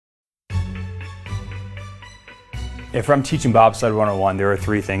If I'm teaching bobsled 101, there are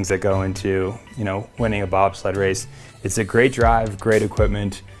three things that go into, winning a bobsled race. It's a great drive, great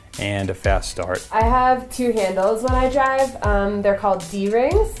equipment, and a fast start. I have two handles when I drive. They're called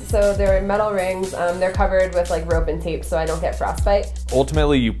D-rings, so they're metal rings. They're covered with like rope and tape so I don't get frostbite.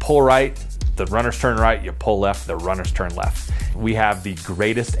 Ultimately, you pull right, the runners turn right, you pull left, the runners turn left. We have the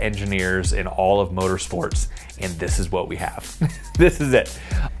greatest engineers in all of motorsports, and this is what we have. This is it.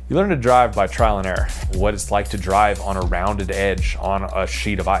 You learn to drive by trial and error. What it's like to drive on a rounded edge on a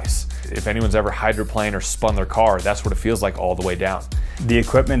sheet of ice. If anyone's ever hydroplaned or spun their car, that's what it feels like all the way down. The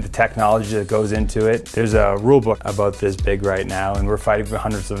equipment, the technology that goes into it, there's a rule book about this big right now, and we're fighting for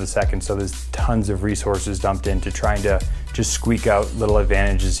hundredths of a second, so there's tons of resources dumped into trying to just squeak out little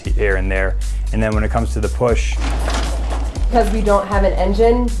advantages here and there. And then when it comes to the push, because we don't have an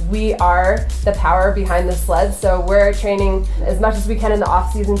engine, we are the power behind the sled, so we're training as much as we can in the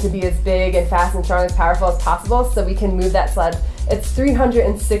off season to be as big and fast and strong as powerful as possible so we can move that sled. It's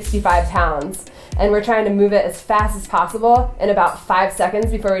 365 pounds, and we're trying to move it as fast as possible in about 5 seconds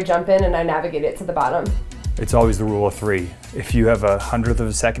before we jump in and I navigate it to the bottom. it's always the rule of three. If you have a hundredth of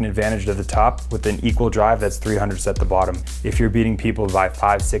a second advantage at the top with an equal drive, that's 300ths at the bottom. If you're beating people by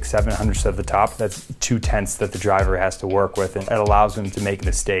 5, 6, 7 hundredths at the top, that's 2/10ths that the driver has to work with, and it allows them to make a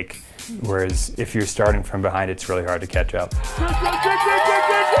mistake. Whereas if you're starting from behind, it's really hard to catch up.